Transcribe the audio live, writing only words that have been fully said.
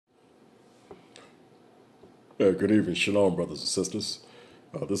Good evening, shalom, brothers and sisters.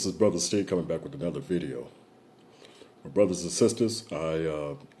 This is Brother Steve coming back with another video. Brothers and sisters,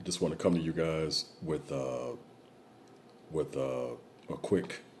 I just want to come to you guys with a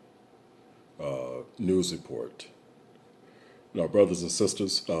quick news report. Now, brothers and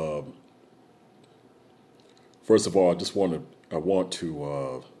sisters, first of all, I want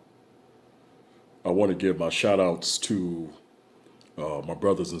to give my shout outs to my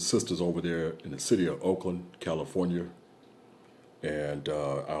brothers and sisters over there in the city of Oakland, California. And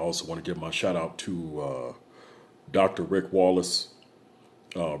I also want to give my shout out to Dr. Rick Wallace.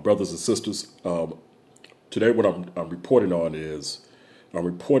 Brothers and sisters, today what I'm reporting on is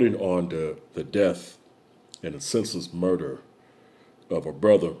the death and the senseless murder of a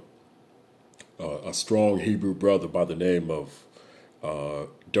brother, a strong Hebrew brother by the name of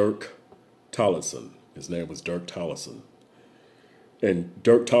Dirk Tollitson. His name was Dirk Tollitson. And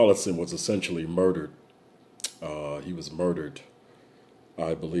Dirk Tollitson was essentially murdered. He was murdered,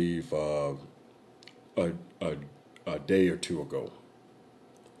 I believe, a day or two ago.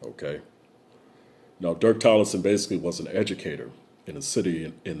 Okay. Now, Dirk Tollitson basically was an educator in the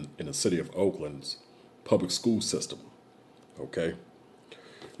city in the city of Oakland's public school system. Okay.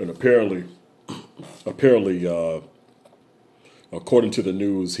 And apparently, according to the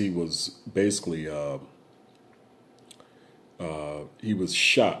news, he was basically he was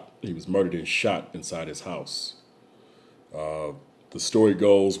shot. He was murdered and shot inside his house. The story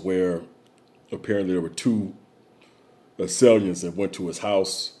goes where apparently there were two assailants that went to his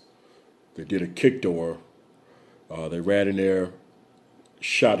house. They did a kick door. They ran in there,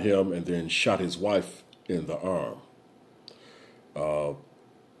 shot him, and then shot his wife in the arm.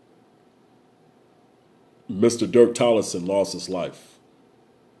 Mr. Dirk Tollitson lost his life.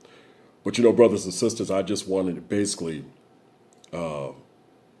 But you know, brothers and sisters, I just wanted to basically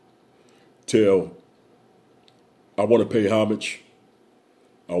I want to pay homage.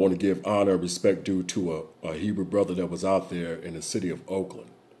 I want to give honor and respect due to a Hebrew brother that was out there in the city of Oakland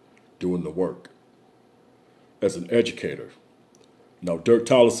doing the work as an educator. Now, Dirk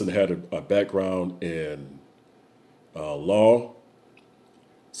Tollitson had a background in law,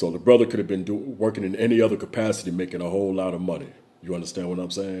 so the brother could have been working in any other capacity, making a whole lot of money. You understand what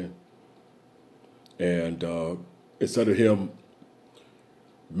I'm saying? And instead of him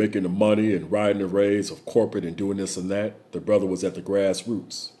making the money and riding the rays of corporate and doing this and that, the brother was at the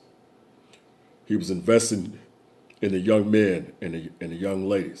grassroots. He was investing in the young men and the young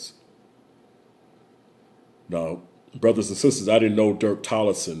ladies. Now, brothers and sisters, I didn't know Dirk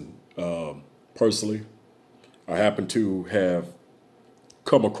Tollitson personally. I happened to have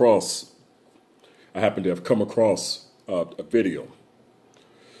come across a video.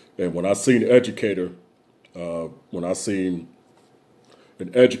 And when I seen Educator, an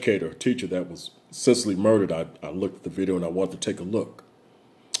educator, a teacher that was sensely murdered, I looked at the video and I wanted to take a look.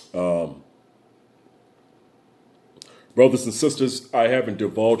 Brothers and sisters, I haven't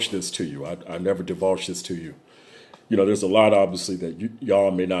divulged this to you. I never divulged this to you. You know, there's a lot, obviously, that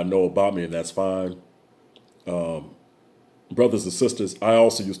y'all may not know about me, and that's fine. Brothers and sisters, I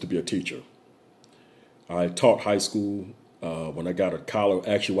also used to be a teacher. I taught high school when I got to college.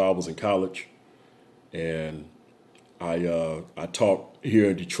 Actually, while I was in college, and I taught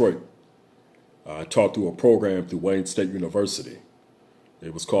here in Detroit. I taught through a program through Wayne State University.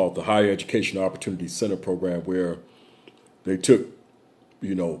 It was called the Higher Education Opportunity Center program, where they took,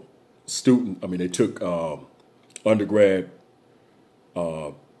 they took undergrad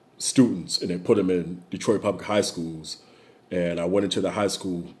students and they put them in Detroit public high schools. And I went into the high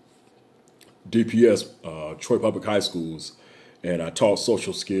school, DPS, Detroit public high schools, and I taught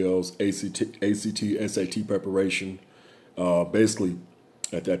social skills, ACT, SAT preparation, basically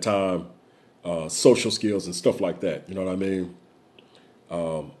at that time, social skills and stuff like that. You know what I mean?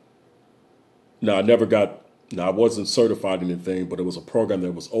 I wasn't certified in anything, but it was a program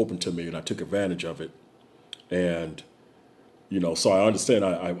that was open to me and I took advantage of it. And, so I understand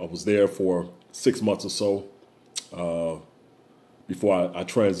I was there for 6 months or so before I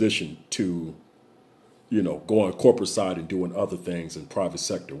transitioned to, going corporate side and doing other things in private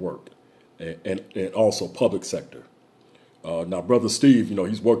sector work and also public sector. Now, Brother Steve,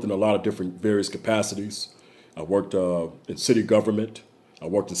 he's worked in a lot of different various capacities. I worked in city government. I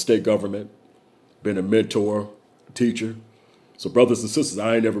worked in state government, been a mentor, a teacher. So brothers and sisters,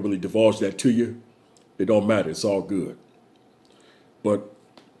 I ain't never really divulged that to you. It don't matter. It's all good. But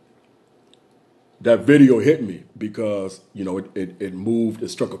that video hit me because, it moved, it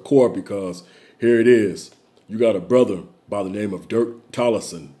struck a chord because here it is. You got a brother by the name of Dirk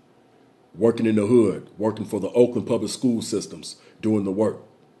Tollitson working in the hood, working for the Oakland public school systems, doing the work.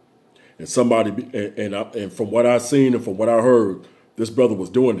 And and from what I've seen and from what I heard, this brother was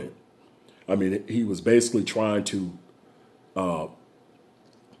doing it. I mean, he was basically trying to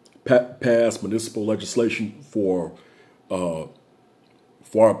pass municipal legislation for our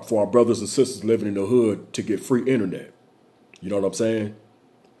brothers and sisters living in the hood to get free internet. You know what I'm saying?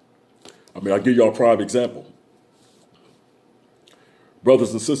 I mean, I'll give y'all a prime example.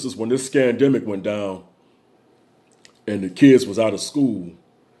 Brothers and sisters, when this scandemic went down and the kids was out of school,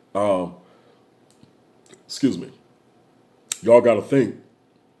 excuse me, y'all got to think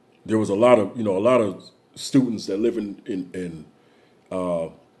there was a lot of students that live in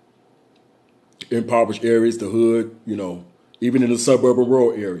impoverished areas, the hood, even in the suburban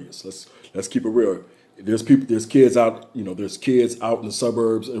rural areas. Let's keep it real. There's kids out in the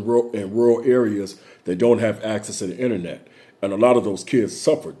suburbs and rural areas that don't have access to the internet. And a lot of those kids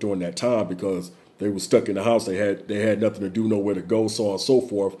suffered during that time because they were stuck in the house. They had nothing to do, nowhere to go, so on and so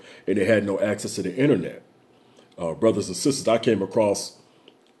forth, and they had no access to the internet. Brothers and sisters, I can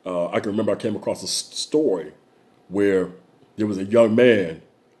remember I came across a story where there was a young man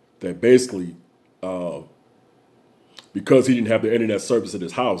that basically, because he didn't have the internet service at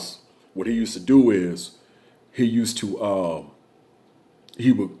his house, what he used to do is he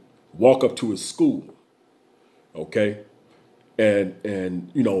would walk up to his school, okay, and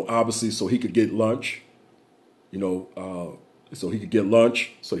obviously so he could get lunch, so he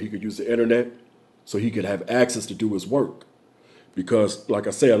could use the internet, so he could have access to do his work, because like I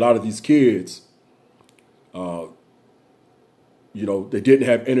say, a lot of these kids, they didn't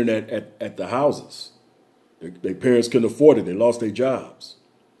have internet at the houses. Their parents couldn't afford it. They lost their jobs.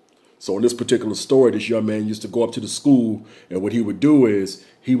 So in this particular story, this young man used to go up to the school, and what he would do is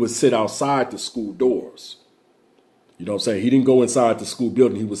he would sit outside the school doors. You know what I'm saying? He didn't go inside the school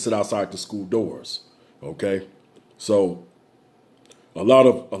building. He would sit outside the school doors. Okay? So a lot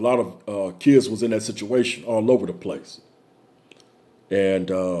of kids was in that situation all over the place. And,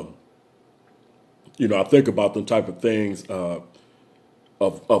 I think about them type of things of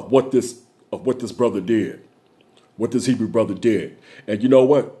what this brother did, what this Hebrew brother did. And you know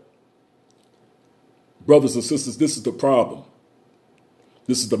what? Brothers and sisters, this is the problem.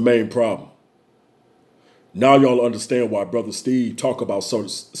 This is the main problem. Now y'all understand why Brother Steve talk about some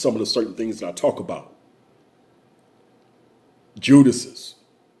of the certain things that I talk about. Judases,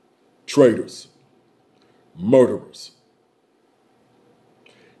 traitors, murderers.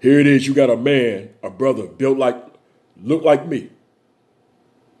 Here it is, you got a brother look like me.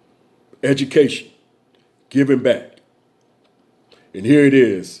 Education, giving back. And here it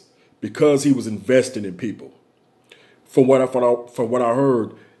is, because he was investing in people. From what I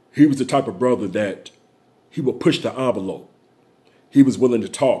heard, he was the type of brother that he would push the envelope. He was willing to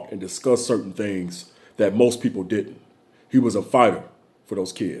talk and discuss certain things that most people didn't. He was a fighter for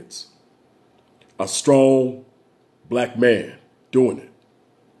those kids. A strong black man doing it.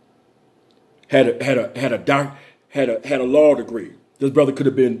 Had a law degree. This brother could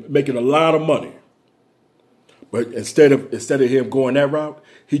have been making a lot of money. But instead of him going that route,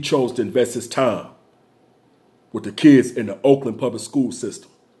 he chose to invest his time with the kids in the Oakland public school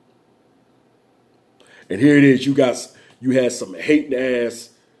system. And here it is, you had some hating ass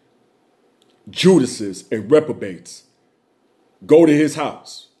Judases and reprobates go to his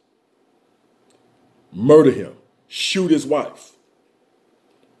house, murder him, shoot his wife.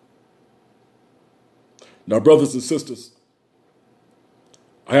 Now, brothers and sisters,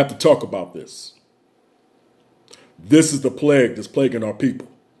 I have to talk about this. This is the plague that's plaguing our people.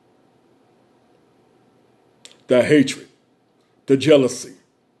 The hatred, the jealousy,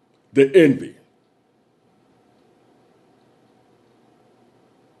 the envy.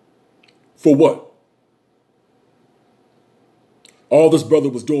 For what? All this brother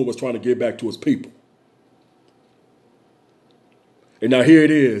was doing was trying to get back to his people. And now here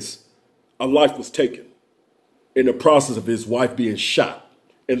it is, a life was taken in the process of his wife being shot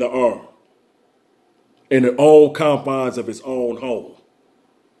in the arm, in the own confines of his own home,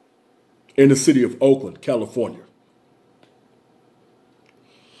 in the city of Oakland, California.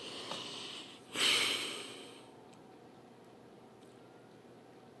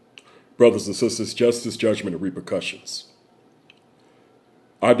 Brothers and sisters, justice, judgment, and repercussions.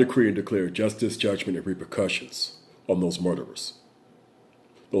 I decree and declare justice, judgment, and repercussions on those murderers,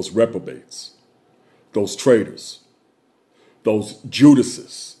 those reprobates, those traitors, those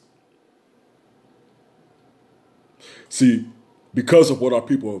Judases. See, because of what our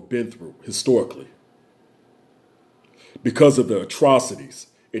people have been through historically, because of the atrocities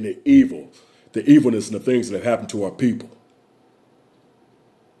and the evilness and the things that have happened to our people.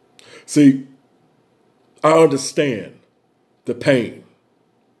 See, I understand the pain.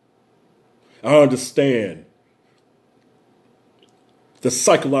 I understand the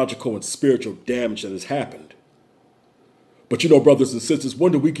psychological and spiritual damage that has happened. But you know, brothers and sisters,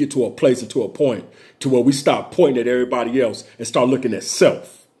 when do we get to a place and to a point to where we stop pointing at everybody else and start looking at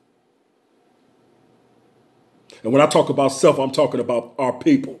self? And when I talk about self, I'm talking about our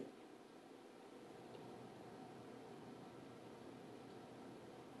people.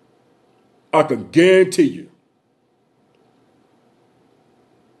 I can guarantee you,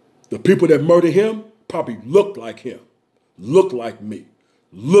 the people that murder him probably look like him, look like me,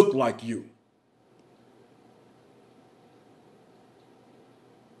 look like you.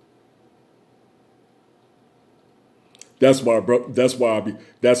 That's why, bro. That's why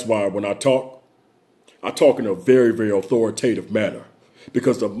when I talk in a very, very authoritative manner.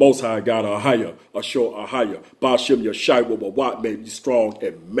 Because the Most High God, Ahaya, Ashur Ahaya, Bashim Yashai Wawat made me strong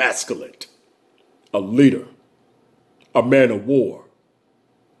and masculine. A leader, a man of war,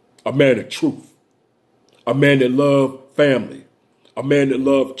 a man of truth, a man that loved family, a man that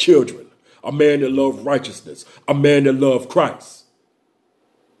loved children, a man that loved righteousness, a man that loved Christ,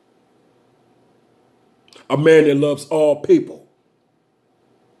 a man that loves all people.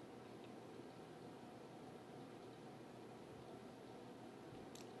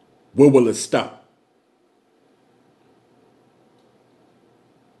 Where will it stop?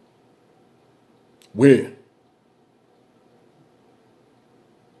 When?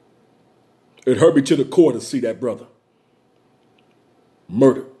 It hurt me to the core to see that brother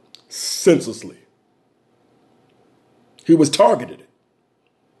murdered senselessly. He was targeted.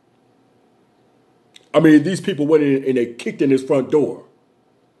 I mean, these people went in and they kicked in his front door.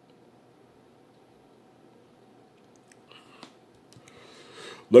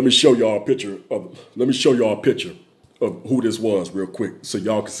 Let me show y'all a picture of who this was real quick so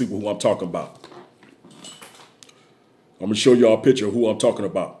y'all can see who I'm talking about. I'm going to show y'all a picture of who I'm talking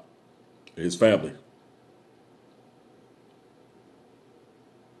about. His family.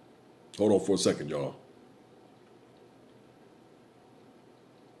 Hold on for a second, y'all.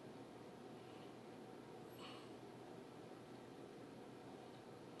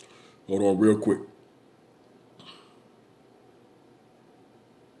 Hold on real quick.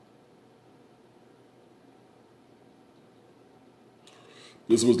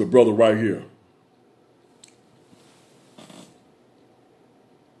 This was the brother right here.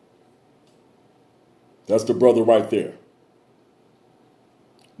 That's the brother right there.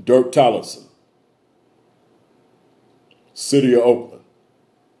 Dirk Tollitson. City of Oakland.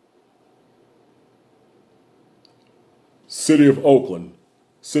 City of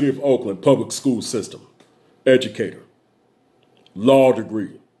Oakland public school system. Educator. Law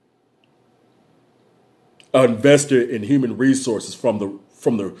degree. An investor in human resources from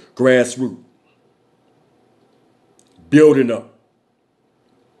the grassroots. Building up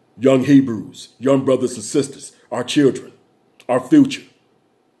young Hebrews, young brothers and sisters, our children, our future.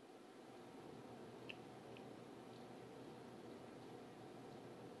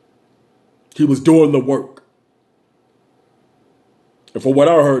 He was doing the work. And for what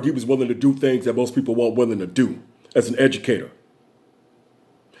I heard, he was willing to do things that most people weren't willing to do as an educator.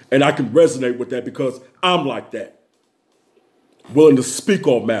 And I can resonate with that because I'm like that. Willing to speak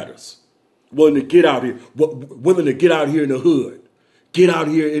on matters. Willing to get out here. Willing to get out here in the hood. Get out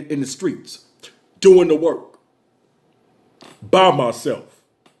here in the streets. Doing the work. By myself.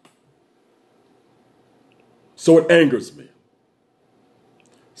 So it angers me.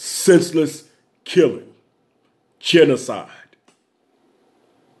 Senseless killing. Genocide.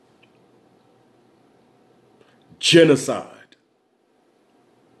 Genocide.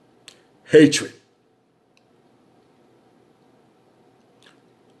 Hatred.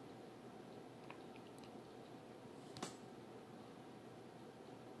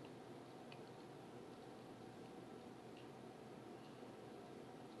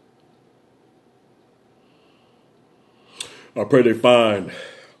 I pray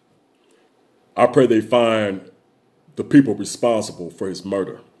they find the people responsible for his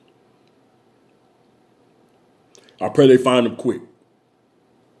murder. I pray they find them quick.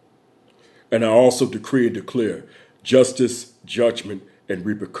 And I also decree and declare justice, judgment, and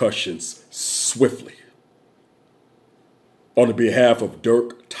repercussions swiftly on the behalf of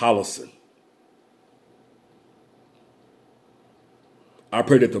Dirk Tollitson. I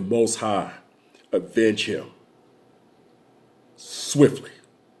pray that the Most High avenge him swiftly,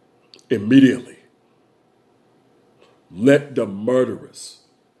 immediately. Let the murderers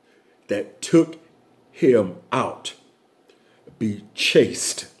that took him out be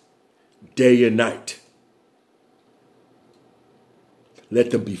chased day and night.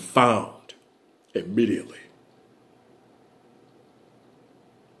 Let them be found immediately.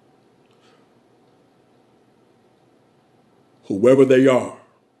 whoever they are.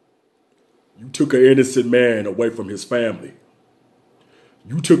 You took an innocent man away from his family.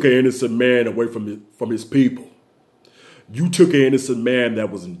 You took an innocent man away from his people. You took an innocent man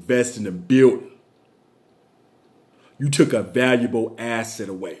that was investing in building. You took a valuable asset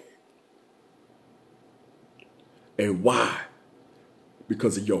away. And why?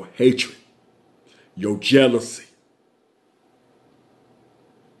 Because of your hatred, your jealousy.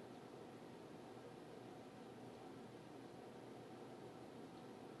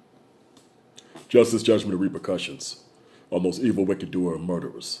 Justice, judgment, and repercussions on those evil, wicked doer and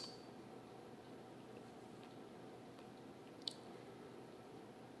murderers.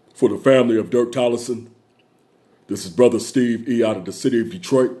 For the family of Dirk Tollitson, this is Brother Steve E. out of the city of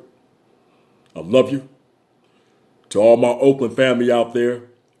Detroit. I love you. To all my Oakland family out there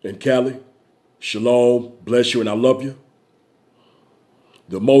in Cali, shalom, bless you, and I love you.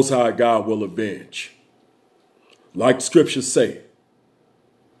 The Most High God will avenge. Like scriptures say,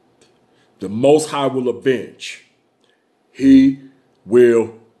 the Most High will avenge. He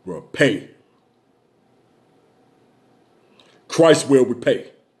will repay. Christ will repay.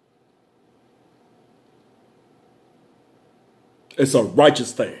 It's a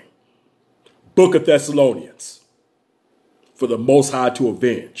righteous thing. Book of Thessalonians. For the Most High to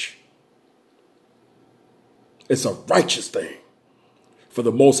avenge. It's a righteous thing. For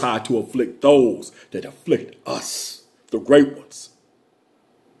the Most High to afflict those that afflict us, the great ones.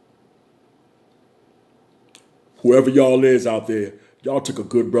 Whoever y'all is out there, y'all took a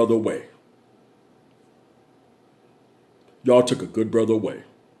good brother away. Y'all took a good brother away.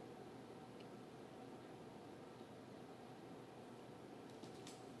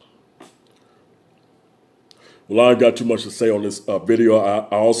 Well, I ain't got too much to say on this video. I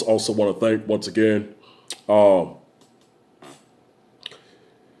also want to thank, once again,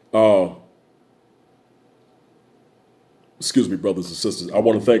 excuse me, brothers and sisters. I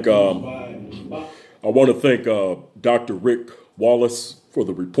want to thank Dr. Rick Wallace for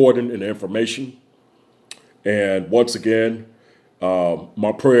the reporting and the information. And once again,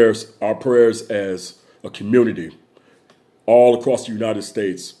 our prayers as a community all across the United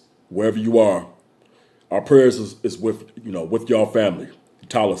States, wherever you are, our prayers is with your family, the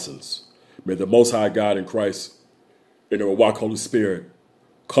Tollitsons. May the Most High God in Christ and the Ruach Holy Spirit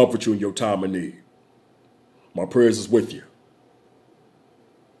comfort you in your time of need. My prayers is with you.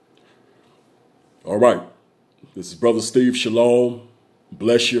 All right. This is Brother Steve. Shalom.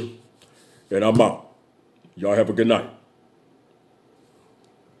 Bless you. And I'm out. Y'all have a good night.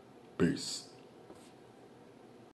 Peace.